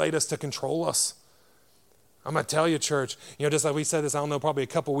manipulate us, to control us? I'm going to tell you, church, just like we said this, I don't know, probably a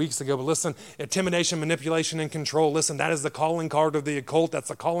couple weeks ago, but listen, intimidation, manipulation, and control, listen, that is the calling card of the occult. That's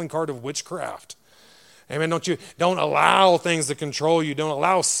the calling card of witchcraft. Amen. Don't allow things to control you. Don't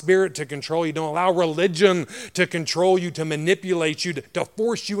allow spirit to control you. Don't allow religion to control you, to manipulate you, to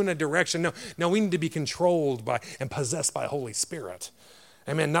force you in a direction. No, we need to be controlled by and possessed by Holy Spirit.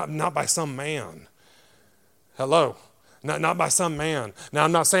 Amen. Not by some man. Hello. Not by some man. Now,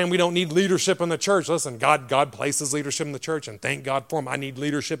 I'm not saying we don't need leadership in the church. Listen, God places leadership in the church, and thank God for him. I need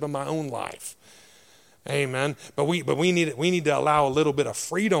leadership in my own life. Amen. But we need to allow a little bit of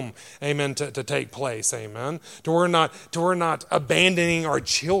freedom, amen, to take place, amen. To we're not abandoning our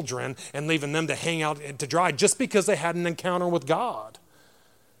children and leaving them to hang out to dry just because they had an encounter with God.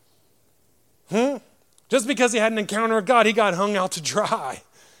 Just because he had an encounter with God, he got hung out to dry.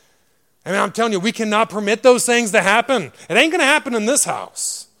 I mean, I'm telling you, we cannot permit those things to happen. It ain't going to happen in this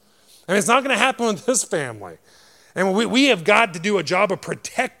house. I mean, it's not going to happen with this family. And we have got to do a job of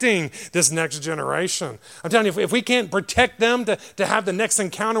protecting this next generation. I'm telling you, if we can't protect them to have the next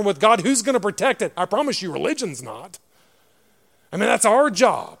encounter with God, who's going to protect it? I promise you, religion's not. I mean, that's our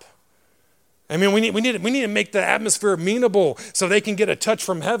job. I mean, we need to make the atmosphere amenable so they can get a touch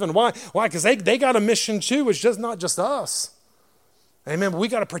from heaven. Why? Because they got a mission too. It's just not just us. Amen. But we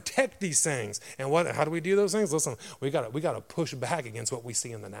got to protect these things. And how do we do those things? Listen, we got to push back against what we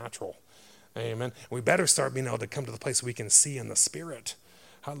see in the natural. Amen. We better start being able to come to the place we can see in the spirit.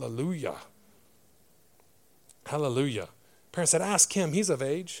 Hallelujah. Hallelujah. Parents said, ask him, he's of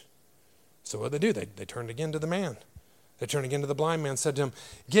age. So what did they do? They turned again to the man. They turned again to the blind man, said to him,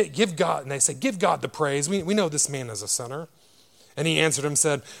 give God, and they said, give God the praise. We know this man is a sinner. And he answered him,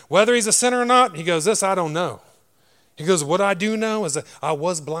 said, whether he's a sinner or not, he goes, this I don't know. He goes, what I do know is that I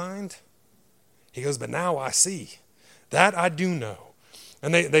was blind. He goes, but now I see. That I do know.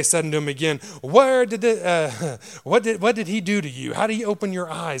 And they said unto him again, what did he do to you? How did he open your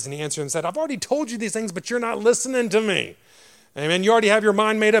eyes? And he answered and said, I've already told you these things, but you're not listening to me. Amen. You already have your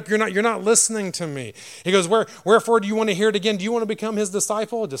mind made up. You're not listening to me. He goes, wherefore do you want to hear it again? Do you want to become his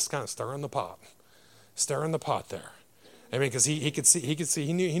disciple? Just kind of stir in the pot. Stir in the pot there. I mean, because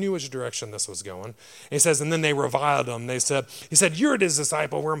he knew which direction this was going. And he says, and then they reviled him. He said, you're his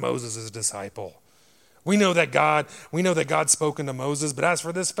disciple. We're Moses' disciple. We know that God spoke to Moses, but as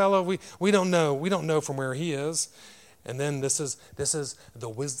for this fellow, we don't know. We don't know from where he is. And then this is the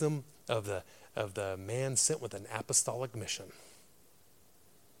wisdom of the man sent with an apostolic mission.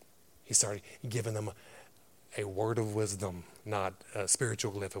 He started giving them a word of wisdom, not a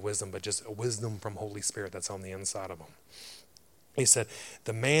spiritual gift of wisdom, but just a wisdom from Holy Spirit that's on the inside of him. He said,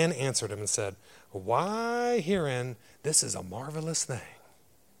 the man answered him and said, why herein this is a marvelous thing,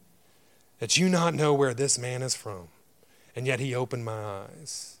 that you not know where this man is from, and yet he opened my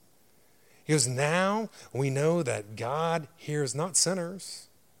eyes. He goes, now we know that God hears not sinners,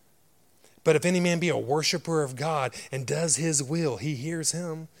 but if any man be a worshiper of God and does his will, he hears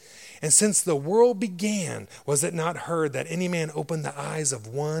him. And since the world began, was it not heard that any man opened the eyes of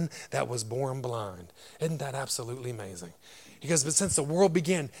one that was born blind? Isn't that absolutely amazing? Because but since the world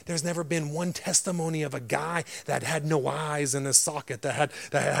began, there's never been one testimony of a guy that had no eyes in his socket, that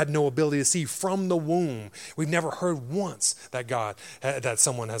had no ability to see from the womb. We've never heard once that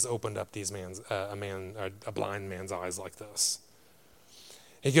someone has opened up a blind man's eyes like this.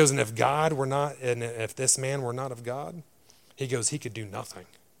 He goes, and if this man were not of God, he goes, he could do nothing.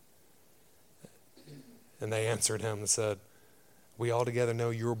 And they answered him and said, we altogether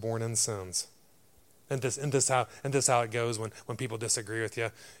know you were born in sins. And this how it goes when people disagree with you.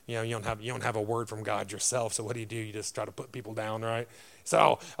 You don't have a word from God yourself. So what do? You just try to put people down, right?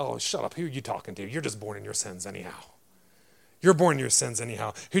 So, shut up. Who are you talking to? You're just born in your sins anyhow. You're born in your sins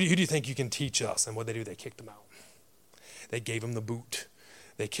anyhow. Who do you think you can teach us? And what they do? They kicked him out. They gave him the boot.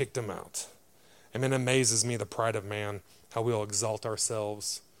 They kicked him out. Amen. It amazes me the pride of man, how we'll exalt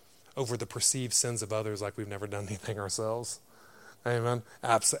ourselves over the perceived sins of others like we've never done anything ourselves. Amen.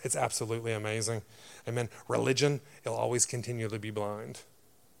 It's absolutely amazing. Amen. Religion, it'll always continually be blind.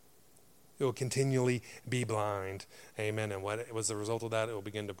 It will continually be blind. Amen. And what was the result of that? It will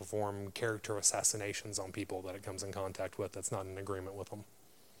begin to perform character assassinations on people that it comes in contact with that's not in agreement with them.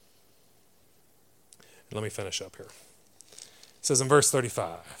 And let me finish up here. It says in verse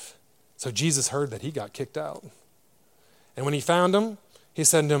 35, so Jesus heard that he got kicked out. And when he found him, he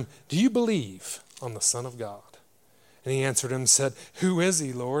said to him, do you believe on the Son of God? And he answered him and said, who is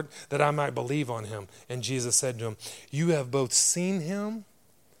he, Lord, that I might believe on him? And Jesus said to him, you have both seen him,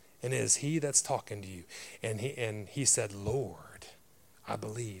 and it is he that's talking to you. And he said, Lord, I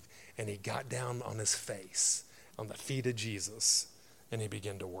believe. And he got down on his face, on the feet of Jesus, and he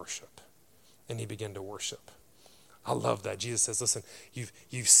began to worship. I love that. Jesus says, listen,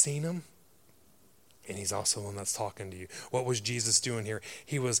 you've seen him, and he's also the one that's talking to you. What was Jesus doing here?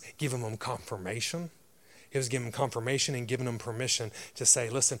 He was giving them confirmation. He was giving them confirmation and giving them permission to say,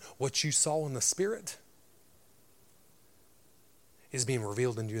 listen, what you saw in the Spirit is being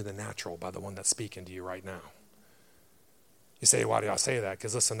revealed into you in the natural by the one that's speaking to you right now. You say, why do I say that?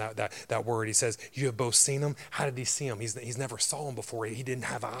 Because listen, that word, he says, you have both seen him. How did he see him? He's never saw him before. He didn't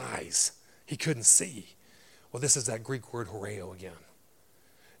have eyes. He couldn't see. Well, this is that Greek word horeo again.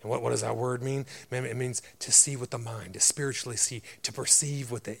 And what does that word mean? It means to see with the mind, to spiritually see, to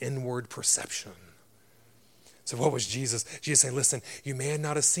perceive with the inward perception. So what was Jesus? Jesus saying, listen, you may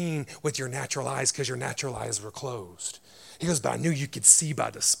not have seen with your natural eyes because your natural eyes were closed. He goes, but I knew you could see by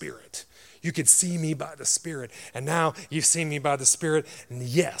the Spirit. You could see me by the Spirit. And now you've seen me by the Spirit. And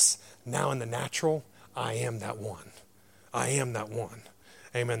yes, now in the natural, I am that one. I am that one.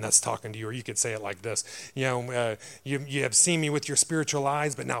 Amen. That's talking to you. Or you could say it like this. You have seen me with your spiritual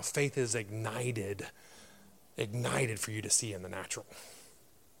eyes, but now faith is ignited for you to see in the natural.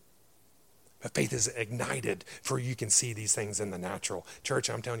 But faith is ignited for you can see these things in the natural. Church,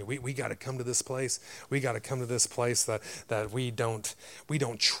 I'm telling you, we got to come to this place. We got to come to this place that we don't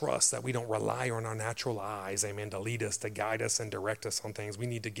trust, that we don't rely on our natural eyes, amen, to lead us, to guide us and direct us on things. We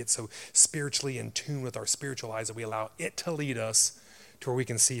need to get so spiritually in tune with our spiritual eyes that we allow it to lead us to where we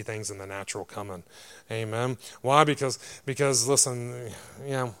can see things in the natural coming. Amen. Why? Because listen,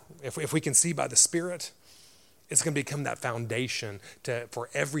 if we can see by the Spirit, it's going to become that foundation for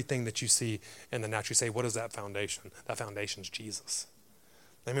everything that you see in the natural. You say, what is that foundation? That foundation's Jesus.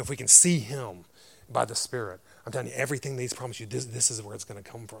 I mean, if we can see him by the Spirit, I'm telling you, everything that he's promised you, this is where it's going to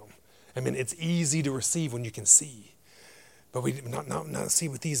come from. I mean, it's easy to receive when you can see. But we not see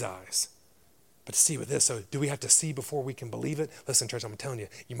with these eyes, but to see with this. So do we have to see before we can believe it? Listen, church, I'm telling you,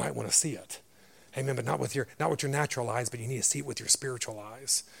 you might want to see it. Amen. But not with your natural eyes, but you need to see it with your spiritual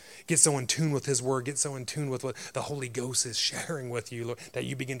eyes. Get so in tune with his word. Get so in tune with what the Holy Ghost is sharing with you, Lord, that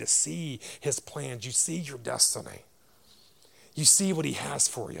you begin to see his plans. You see your destiny. You see what he has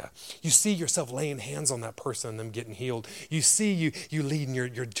for you. You see yourself laying hands on that person and them getting healed. You see you leading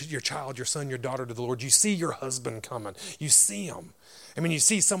your child, your son, your daughter to the Lord. You see your husband coming. You see him. I mean, you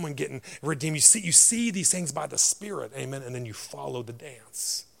see someone getting redeemed. You see these things by the Spirit. Amen. And then you follow the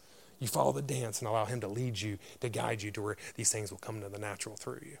dance. You follow the dance and allow him to lead you, to guide you to where these things will come to the natural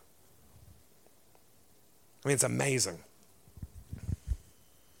through you. I mean, it's amazing.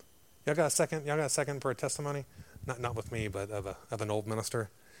 Y'all got a second? Y'all got a second for a testimony? Not with me, but of an old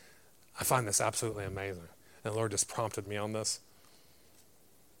minister. I find this absolutely amazing. And the Lord just prompted me on this.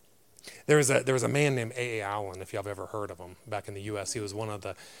 There was a man named A.A. Allen, if y'all have ever heard of him, back in the U.S. He was one of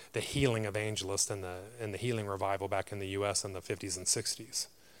the healing evangelists in the healing revival back in the U.S. in the 50s and 60s.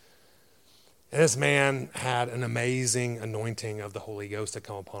 And this man had an amazing anointing of the Holy Ghost to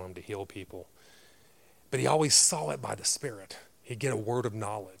come upon him to heal people. But he always saw it by the Spirit. He'd get a word of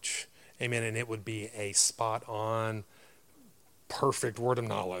knowledge. Amen. And it would be a spot on, perfect word of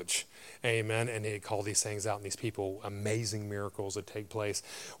knowledge. Amen. And he'd call these things out, and these people, amazing miracles would take place.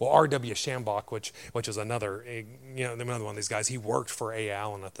 Well, R.W. Shambach, which is another one of these guys, he worked for A.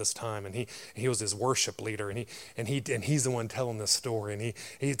 Allen at this time, and he was his worship leader, and he's the one telling this story, and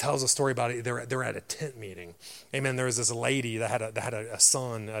he tells a story about it. They're at a tent meeting. Amen. There was this lady that had a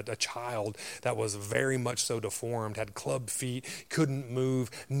son, a child that was very much so deformed, had club feet, couldn't move,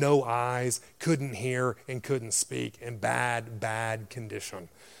 no eyes, couldn't hear, and couldn't speak, in bad condition.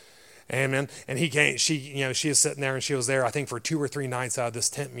 Amen. And she is sitting there, and she was there, I think, for 2 or 3 nights out of this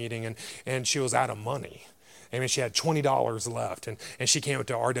tent meeting, and she was out of money. Amen. She had $20 left, and she came up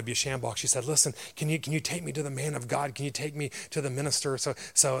to R.W. Shambach. She said, listen, can you take me to the man of God? Can you take me to the minister so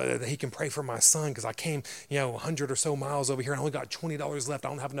that he can pray for my son? Because I came, 100 or so miles over here, and I only got $20 left. I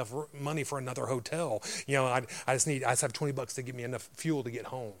don't have enough money for another hotel. I just have $20 to give me enough fuel to get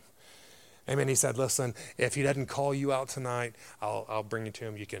home. Amen. He said, listen, if he doesn't call you out tonight, I'll bring you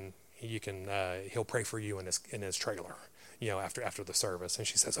to him. He'll pray for you in his trailer. After the service. And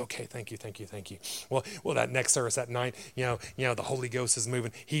she says, okay, thank you. Well, that next service that night, the Holy Ghost is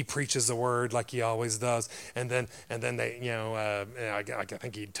moving. He preaches the word like he always does. And then they, I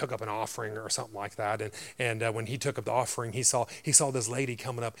think he took up an offering or something like that. And when he took up the offering, he saw this lady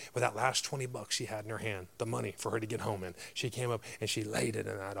coming up with that last $20 she had in her hand, the money for her to get home in. She came up and she laid it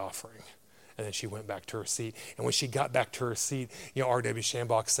in that offering. And then she went back to her seat. And when she got back to her seat, R.W.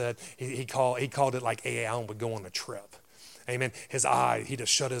 Shambach said, he called it like A.A. Allen would go on a trip. Amen. He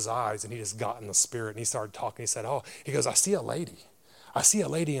just shut his eyes and he just got in the spirit and he started talking. He said, he goes, I see a lady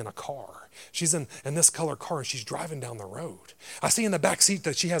in a car. She's in this color car and she's driving down the road. I see in the back seat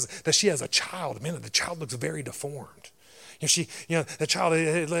that she has a child. Man, the child looks very deformed. The child,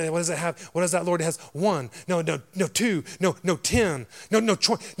 what does it have? What does that, Lord? It has 1, no, 2, no, 10,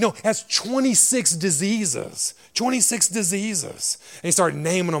 it has 26 diseases. 26 diseases. And he started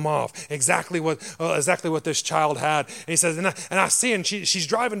naming them off, exactly what this child had. And he says, and I see, and she's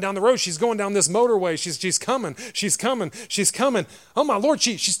driving down the road. She's going down this motorway. She's coming. Oh my Lord,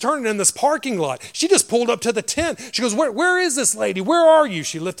 she's turning in this parking lot. She just pulled up to the tent. She goes, where is this lady? Where are you?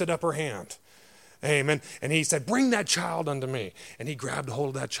 She lifted up her hand. Amen. And he said, bring that child unto me. And he grabbed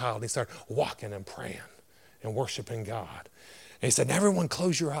hold of that child and he started walking and praying and worshiping God. And he said, everyone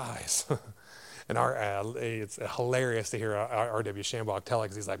close your eyes. And it's hilarious to hear R.W. Shambach tell it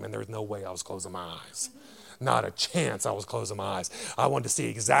because he's like, man, there's no way I was closing my eyes. Not a chance I was closing my eyes. I wanted to see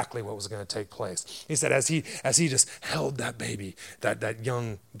exactly what was going to take place. He said as he just held that baby, that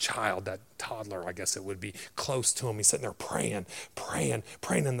young child, that toddler, I guess it would be, close to him, he's sitting there praying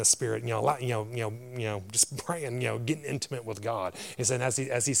in the spirit, just praying, getting intimate with God. He said as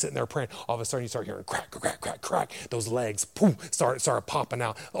he's sitting there praying, all of a sudden you start hearing crack, crack, crack, crack. Those legs, poof, started popping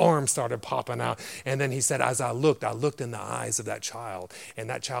out. Arms started popping out. And then he said, as I looked in the eyes of that child, and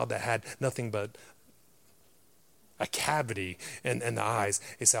that child that had nothing but a cavity in the eyes,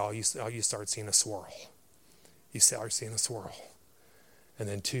 he said, you start seeing a swirl. You start seeing a swirl. And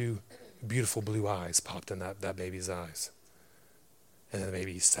then 2 beautiful blue eyes popped in that baby's eyes. And then the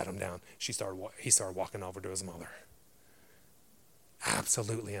baby sat him down. He started walking over to his mother.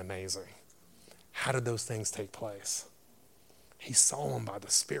 Absolutely amazing. How did those things take place? He saw them by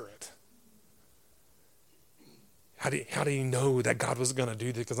the Spirit. How do you know that God was going to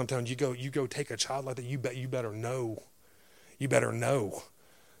do this? Because I'm telling you, you go take a child like that, you better know. You better know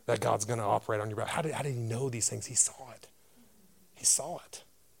that God's going to operate on your behalf. How did he know these things? He saw it. He saw it.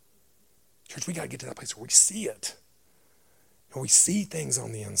 Church, we got to get to that place where we see it. And we see things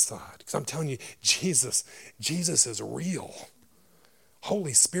on the inside. Because I'm telling you, Jesus is real.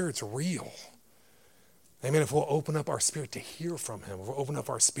 Holy Spirit's real. Amen. If we'll open up our spirit to hear from him, if we'll open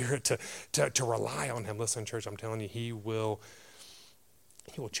up our spirit to rely on him. Listen, church, I'm telling you, he will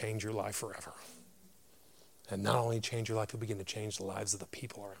change your life forever. And not only change your life, he'll begin to change the lives of the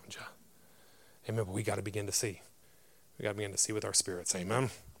people around you. Amen. But we got to begin to see. We got to begin to see with our spirits. Amen.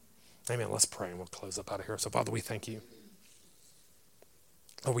 Amen. Let's pray and we'll close up out of here. So, Father, we thank you.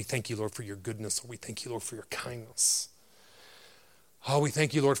 Oh, we thank you, Lord, for your goodness. We thank you, Lord, for your kindness. Oh, we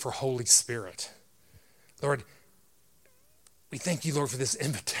thank you, Lord, for Holy Spirit. Lord, we thank you, Lord, for this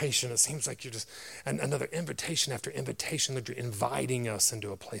invitation. It seems like you're just another invitation after invitation that you're inviting us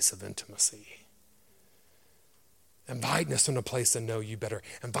into a place of intimacy. Inviting us into a place to know you better.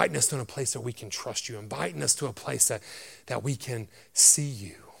 Inviting us into a place that we can trust you. Inviting us to a place that we can see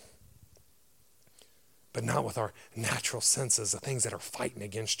you. But not with our natural senses, the things that are fighting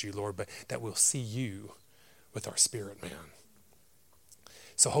against you, Lord, but that we'll see you with our spirit, man.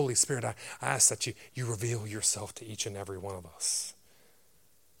 So, Holy Spirit, I ask that you reveal yourself to each and every one of us.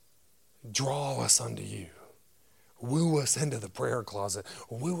 Draw us unto you. Woo us into the prayer closet.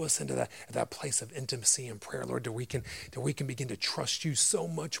 Woo us into that place of intimacy and prayer, Lord, that we can begin to trust you so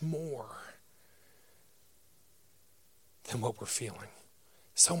much more than what we're feeling.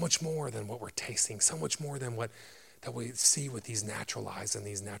 So much more than what we're tasting. So much more than that we see with these natural eyes and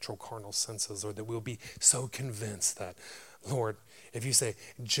these natural carnal senses, or that we'll be so convinced that, Lord, if you say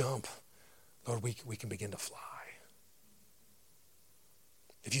jump, Lord, we can begin to fly.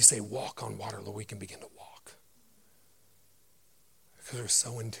 If you say walk on water, Lord, we can begin to walk. Because we're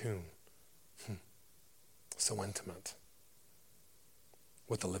so in tune, so intimate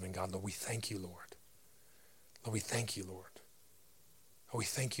with the living God. Lord, we thank you, Lord. Lord, we thank you, Lord. Oh, we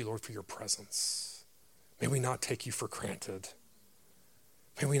thank you, Lord, for your presence. May we not take you for granted.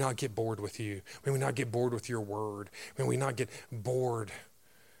 May we not get bored with you. May we not get bored with your word. May we not get bored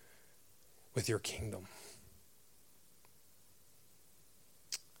with your kingdom.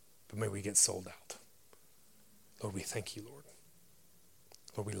 But may we get sold out. Lord, we thank you, Lord.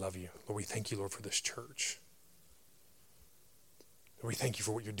 Lord, we love you. Lord, we thank you, Lord, for this church. Lord, we thank you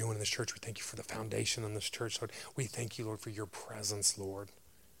for what you're doing in this church. We thank you for the foundation in this church, Lord. We thank you, Lord, for your presence, Lord,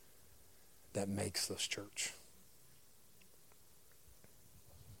 that makes this church.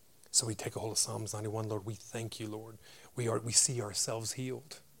 So we take a hold of Psalms 91, Lord. We thank you, Lord. We see ourselves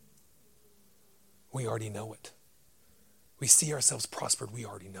healed. We already know it. We see ourselves prospered. We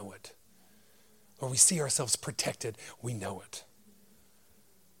already know it. Lord, we see ourselves protected. We know it.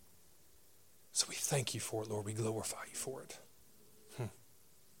 So we thank you for it, Lord. We glorify you for it.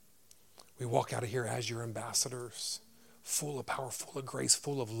 We walk out of here as your ambassadors, full of power, full of grace,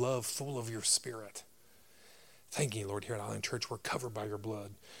 full of love, full of your spirit. Thank you, Lord, here at Island Church, we're covered by your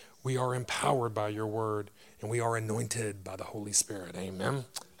blood. We are empowered by your word, and we are anointed by the Holy Spirit. Amen.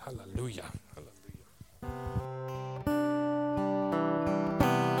 Hallelujah. Hallelujah.